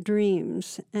prophetic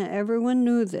dreams, and everyone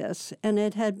knew this, and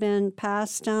it had been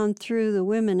passed down through the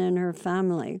women in her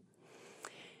family.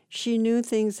 She knew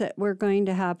things that were going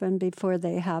to happen before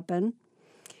they happened,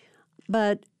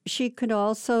 but she could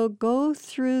also go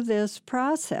through this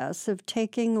process of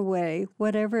taking away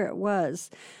whatever it was.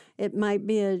 It might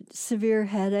be a severe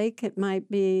headache. It might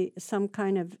be some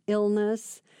kind of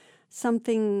illness,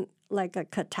 something like a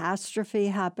catastrophe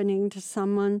happening to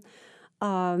someone.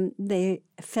 They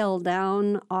fell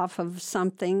down off of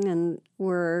something and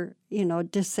were,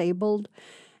 disabled.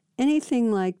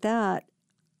 Anything like that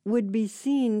would be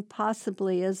seen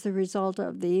possibly as the result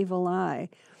of the evil eye.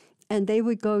 And they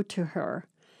would go to her,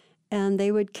 and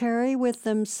they would carry with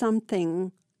them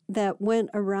something that went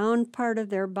around part of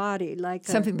their body, like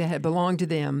something that had belonged to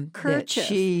them kerchief that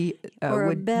she or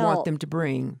would want them to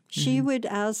bring. She would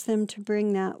ask them to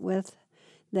bring that with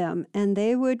them, and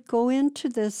they would go into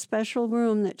this special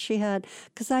room that she had,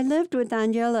 because I lived with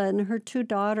Angela and her two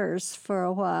daughters for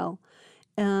a while,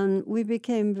 and we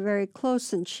became very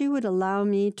close, and she would allow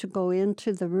me to go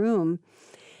into the room,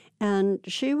 and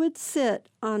she would sit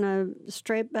on a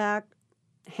straight-back,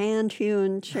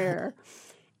 hand-hewn chair,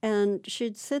 and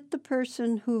she'd sit the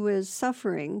person who was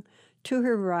suffering to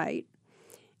her right,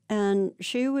 and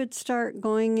she would start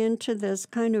going into this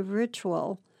kind of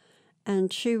ritual,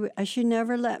 and she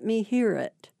never let me hear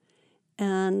it.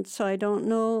 And so I don't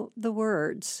know the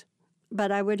words,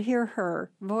 but I would hear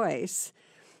her voice.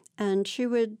 And she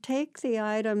would take the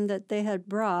item that they had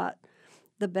brought,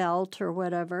 the belt or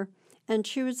whatever, and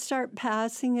she would start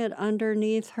passing it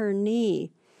underneath her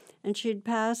knee. And she'd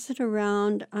pass it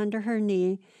around under her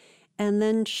knee, and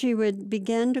then she would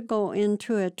begin to go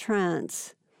into a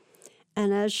trance.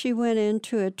 And as she went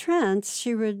into a trance,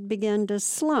 she would begin to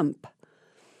slump.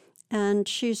 And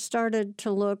she started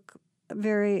to look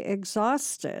very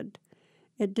exhausted.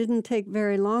 It didn't take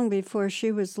very long before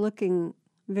she was looking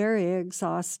very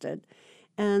exhausted.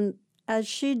 And as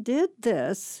she did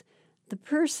this, the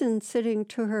person sitting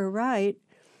to her right,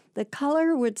 the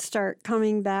color would start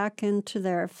coming back into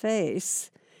their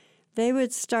face. They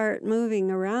would start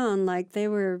moving around like they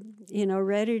were,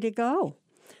 ready to go,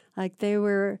 like they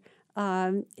were,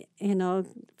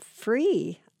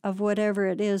 free of whatever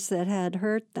it is that had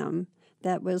hurt them,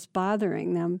 that was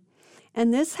bothering them.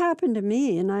 And this happened to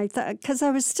me, and I thought, because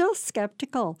I was still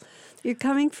skeptical. You're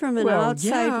coming from an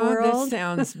outside world. This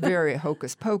sounds very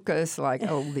hocus pocus, like,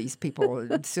 these people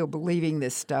are still believing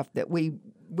this stuff that we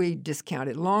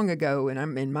discounted long ago, and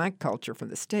I'm in my culture from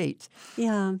the States.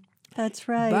 Yeah, that's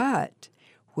right. But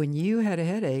when you had a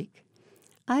headache.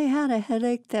 I had a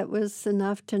headache that was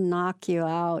enough to knock you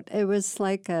out. It was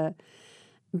like a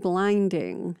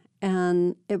blinding.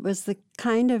 And it was the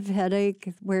kind of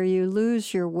headache where you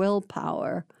lose your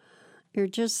willpower. You're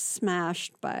just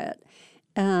smashed by it.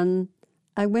 And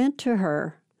I went to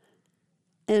her,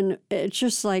 and it's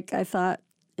just like I thought,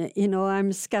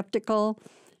 I'm skeptical,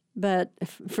 but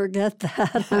forget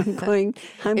that. I'm going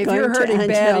if going you're hurting to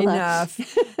bad Angela.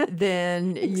 enough,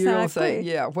 then you'll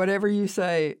say, whatever you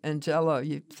say, Angela,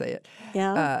 you say it.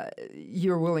 Yeah.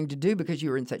 You're willing to do because you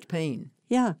were in such pain.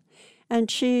 Yeah. And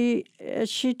she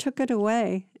took it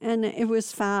away, and it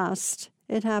was fast.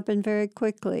 It happened very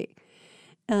quickly.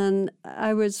 And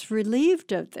I was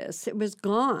relieved of this. It was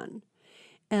gone.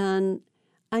 And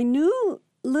I knew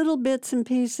little bits and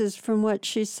pieces from what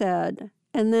she said.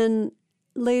 And then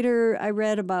later I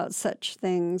read about such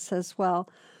things as well,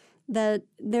 that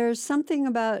there's something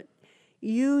about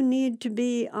you need to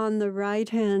be on the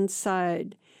right-hand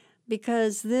side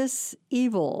because this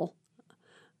evil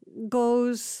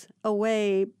goes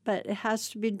away, but it has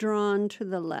to be drawn to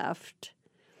the left.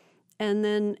 And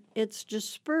then it's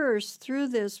dispersed through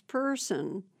this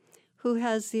person who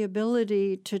has the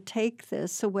ability to take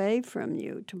this away from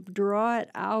you, to draw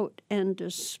it out and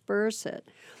disperse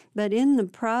it. But in the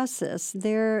process,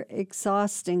 they're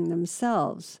exhausting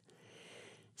themselves.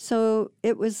 So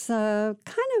it was kind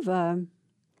of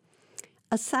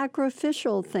a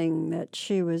sacrificial thing that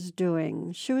she was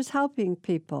doing. She was helping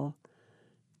people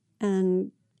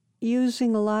and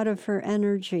using a lot of her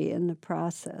energy in the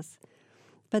process.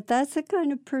 But that's the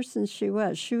kind of person she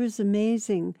was. She was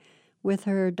amazing with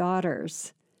her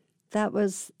daughters. That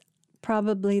was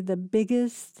probably the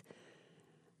biggest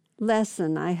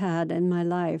lesson I had in my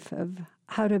life of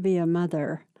how to be a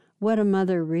mother, what a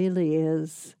mother really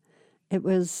is. It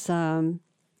was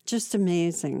just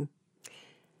amazing.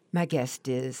 My guest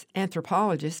is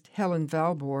anthropologist Helen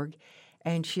Valborg,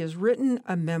 and she has written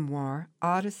a memoir,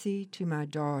 Odyssey to My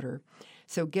Daughter.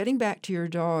 So getting back to your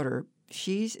daughter,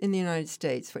 she's in the United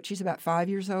States. She's about 5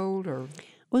 years old, or?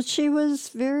 Well, she was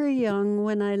very young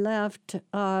when I left.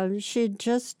 She'd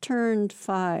just turned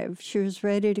 5. She was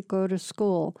ready to go to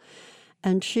school.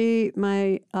 And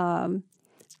my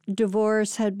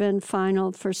divorce had been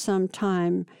final for some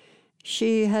time.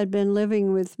 She had been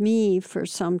living with me for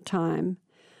some time.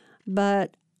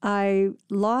 But I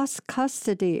lost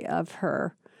custody of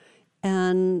her.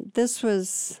 And this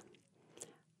was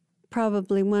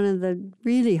probably one of the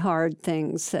really hard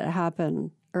things that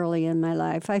happened early in my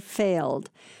life. I failed.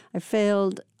 I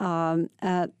failed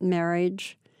at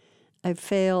marriage. I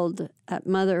failed at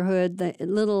motherhood. The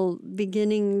little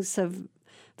beginnings of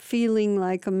feeling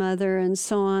like a mother and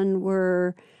so on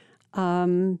were,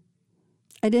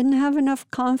 I didn't have enough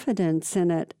confidence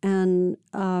in it. And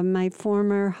my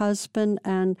former husband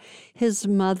and his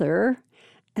mother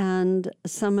and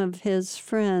some of his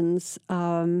friends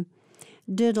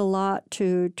did a lot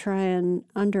to try and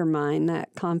undermine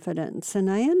that confidence.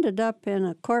 And I ended up in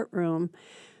a courtroom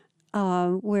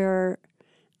where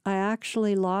I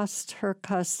actually lost her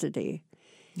custody.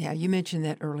 Yeah, you mentioned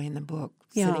that early in the book,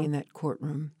 sitting in that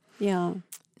courtroom. Yeah.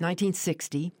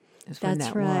 1960 is when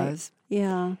That's that right. was.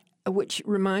 Yeah. Which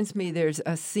reminds me, there's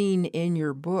a scene in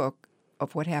your book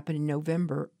of what happened in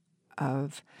November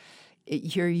of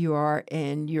here you are,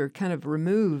 and you're kind of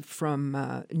removed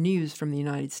from news from the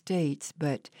United States,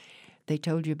 but they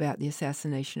told you about the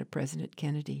assassination of President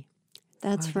Kennedy.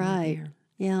 That's right.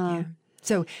 Yeah.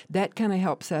 So that kind of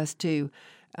helps us to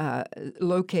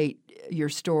locate your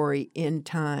story in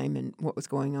time and what was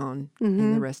going on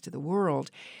in the rest of the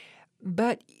world.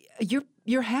 But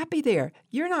you're happy there.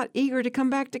 You're not eager to come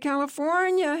back to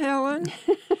California, Helen.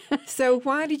 So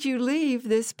why did you leave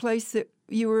this place that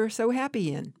you were so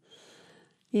happy in?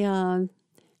 Yeah.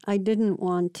 I didn't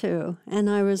want to, and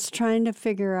I was trying to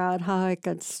figure out how I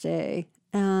could stay.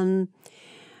 And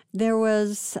there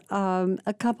was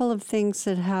a couple of things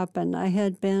that happened. I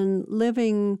had been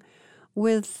living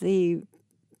with the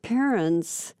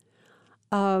parents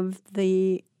of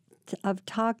Takis,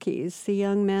 the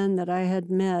young man that I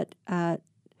had met at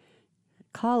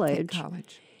college.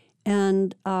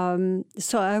 And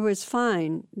so I was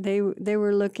fine. They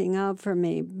were looking out for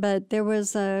me. But there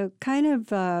was a kind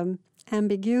of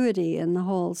ambiguity in the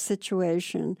whole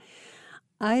situation.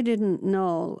 I didn't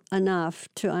know enough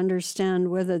to understand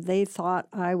whether they thought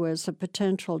I was a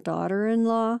potential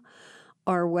daughter-in-law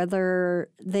or whether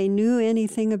they knew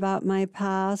anything about my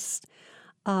past.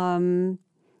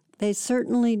 They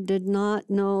certainly did not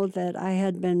know that I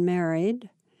had been married.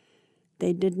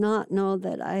 They did not know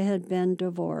that I had been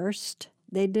divorced.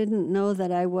 They didn't know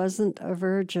that I wasn't a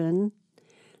virgin.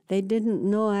 They didn't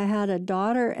know I had a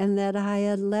daughter and that I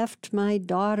had left my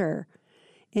daughter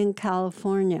in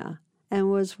California and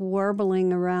was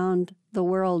warbling around the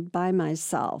world by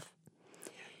myself.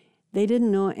 They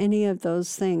didn't know any of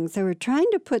those things. They were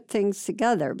trying to put things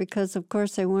together because, of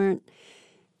course, they weren't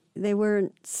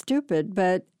stupid,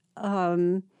 but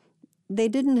they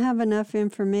didn't have enough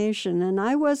information. And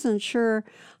I wasn't sure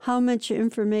how much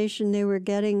information they were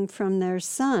getting from their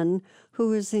son, who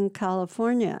was in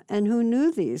California and who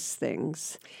knew these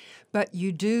things. But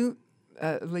you do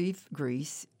leave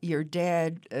Greece. Your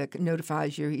dad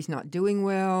notifies you he's not doing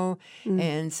well,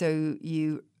 and so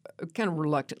you kind of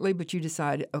reluctantly, but you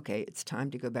decide, okay, it's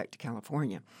time to go back to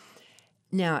California.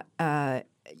 Now,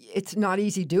 it's not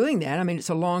easy doing that. I mean, it's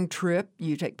a long trip.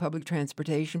 You take public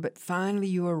transportation, but finally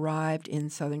you arrived in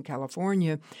Southern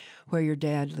California where your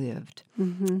dad lived.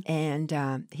 Mm-hmm. And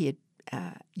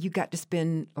you got to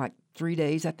spend like 3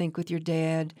 days, I think, with your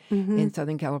dad in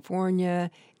Southern California,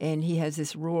 and he has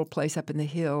this rural place up in the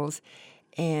hills,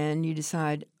 and you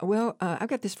decide, well, I've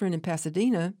got this friend in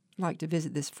Pasadena, I'd like to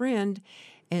visit this friend,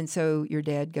 and so your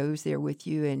dad goes there with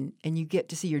you, and you get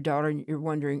to see your daughter, and you're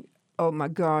wondering, oh my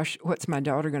gosh, what's my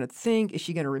daughter going to think? Is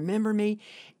she going to remember me?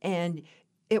 And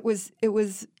it was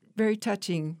very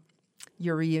touching,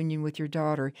 your reunion with your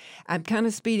daughter. I'm kind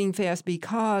of speeding fast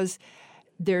because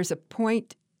there's a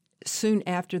point soon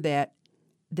after that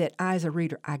I, as a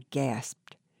reader, I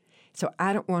gasped. So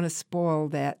I don't want to spoil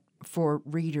that for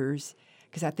readers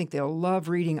because I think they'll love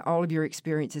reading all of your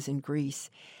experiences in Greece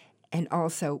and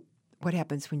also what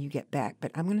happens when you get back.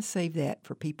 But I'm going to save that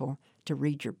for people to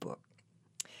read your book.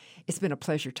 It's been a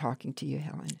pleasure talking to you,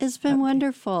 Helen. It's been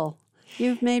wonderful.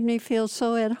 You've made me feel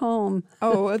so at home.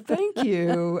 Oh, thank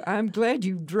you. I'm glad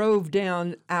you drove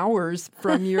down hours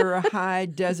from your high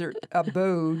desert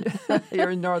abode here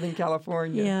in Northern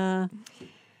California. Yeah.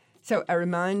 So I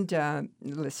remind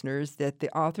listeners that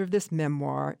the author of this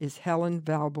memoir is Helen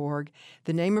Valborg.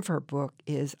 The name of her book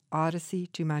is Odyssey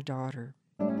to My Daughter.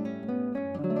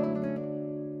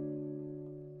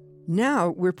 Now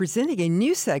we're presenting a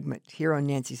new segment here on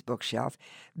Nancy's Bookshelf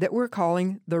that we're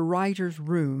calling The Writer's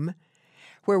Room,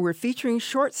 where we're featuring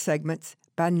short segments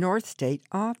by North State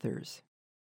authors.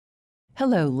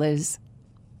 Hello, Liz.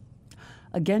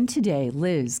 Again today,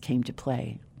 Liz came to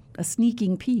play, a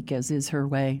sneaking peek as is her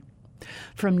way.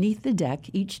 From 'neath the deck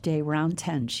each day round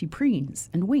 10 she preens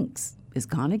and winks, is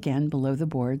gone again below the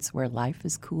boards where life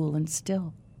is cool and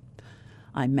still.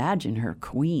 I imagine her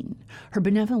queen, her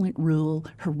benevolent rule,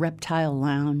 her reptile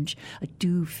lounge, a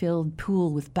dew-filled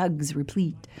pool with bugs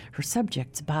replete, her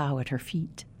subjects bow at her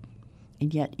feet.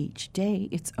 And yet each day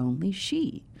it's only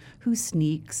she who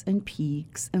sneaks and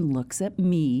peeks and looks at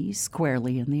me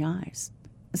squarely in the eyes.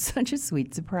 Such a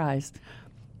sweet surprise.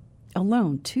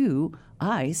 Alone, too,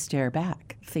 I stare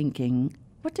back, thinking,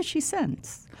 what does she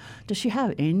sense? Does she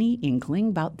have any inkling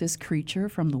about this creature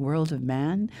from the world of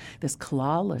man, this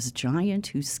clawless giant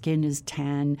whose skin is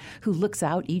tan, who looks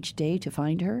out each day to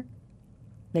find her?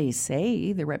 They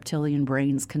say the reptilian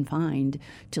brain's confined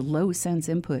to low-sense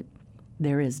input.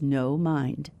 There is no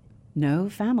mind, no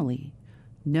family,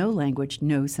 no language,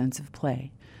 no sense of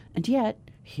play. And yet,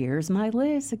 here's my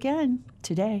Liz again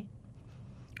today.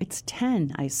 It's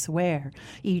 10, I swear,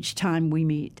 each time we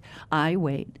meet. I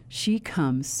wait. She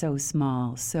comes so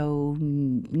small, so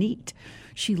neat.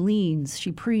 She leans,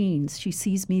 she preens, she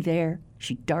sees me there.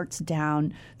 She darts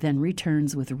down, then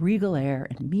returns with regal air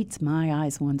and meets my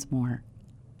eyes once more.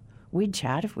 We'd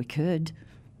chat if we could,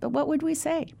 but what would we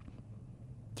say?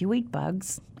 Do you eat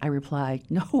bugs? I reply,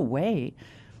 no way.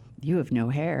 You have no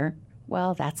hair.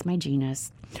 Well, that's my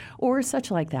genus. Or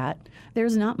such like that.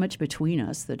 There's not much between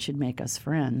us that should make us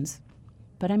friends.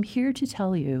 But I'm here to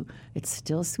tell you it's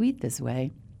still sweet this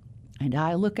way. And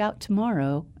I look out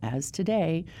tomorrow, as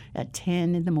today, at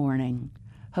 10 in the morning.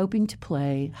 hoping to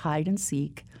play hide and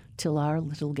seek till our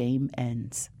little game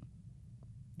ends.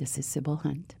 This is Sybil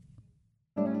Hunt.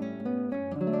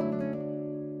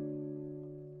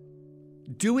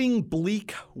 Doing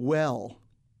bleak well.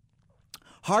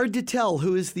 Hard to tell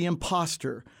who is the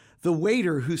imposter. The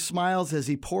waiter who smiles as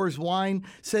he pours wine,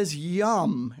 says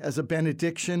yum as a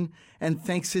benediction, and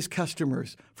thanks his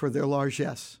customers for their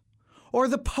largesse. Or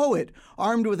the poet,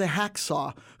 armed with a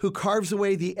hacksaw, who carves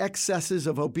away the excesses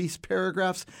of obese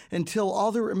paragraphs until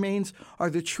all that remains are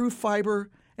the true fiber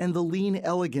and the lean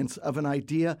elegance of an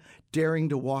idea daring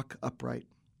to walk upright.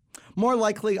 More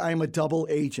likely, I am a double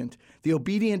agent, the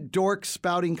obedient dork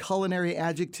spouting culinary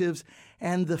adjectives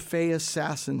and the fey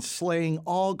assassin slaying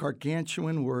all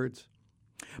gargantuan words.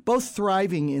 Both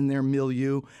thriving in their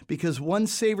milieu because one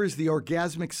savors the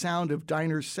orgasmic sound of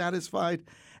diners satisfied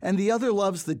and the other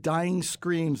loves the dying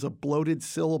screams of bloated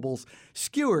syllables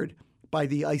skewered by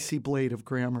the icy blade of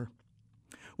grammar.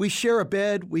 We share a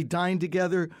bed, we dine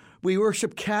together, we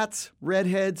worship cats,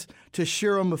 redheads,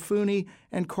 Toshiro Mifune,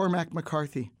 and Cormac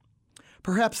McCarthy.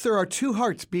 Perhaps there are two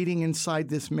hearts beating inside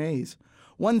this maze.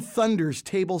 One thunders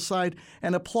tableside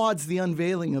and applauds the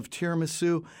unveiling of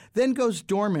tiramisu, then goes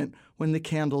dormant when the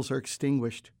candles are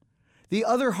extinguished. The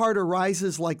other heart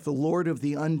arises like the Lord of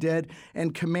the Undead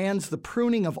and commands the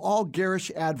pruning of all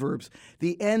garish adverbs,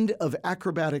 the end of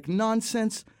acrobatic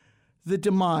nonsense, the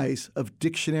demise of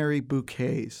dictionary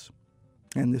bouquets.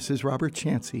 And this is Robert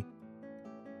Chancey.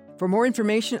 For more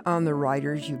information on the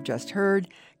writers you've just heard,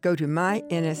 go to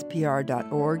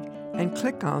mynspr.org and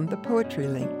click on the poetry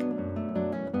link.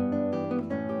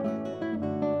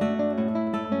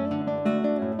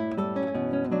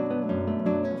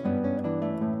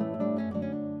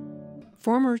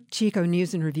 Former Chico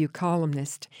News and Review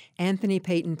columnist Anthony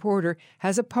Peyton Porter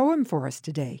has a poem for us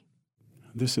today.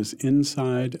 This is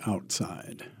Inside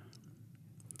Outside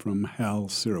from Hal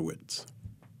Sirowitz.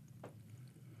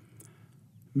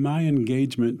 My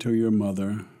engagement to your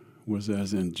mother was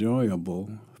as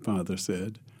enjoyable, Father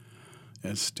said,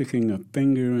 as sticking a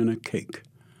finger in a cake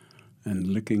and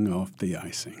licking off the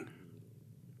icing.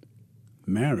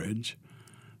 Marriage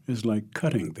is like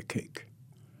cutting the cake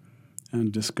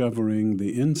and discovering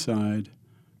the inside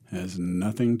has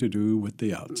nothing to do with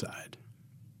the outside.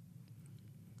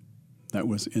 That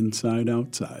was Inside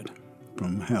Outside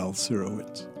from Hal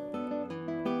Sirowitz.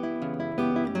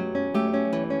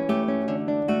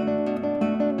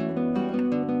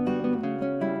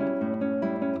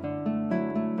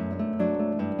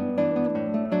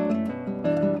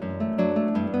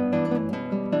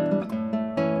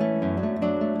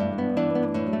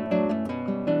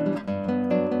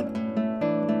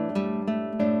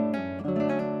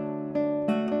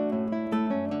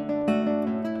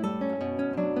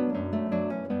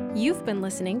 You've been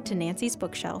listening to Nancy's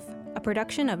Bookshelf, a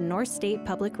production of North State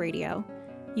Public Radio.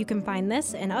 You can find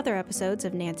this and other episodes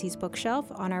of Nancy's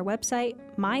Bookshelf on our website,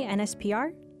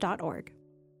 mynspr.org.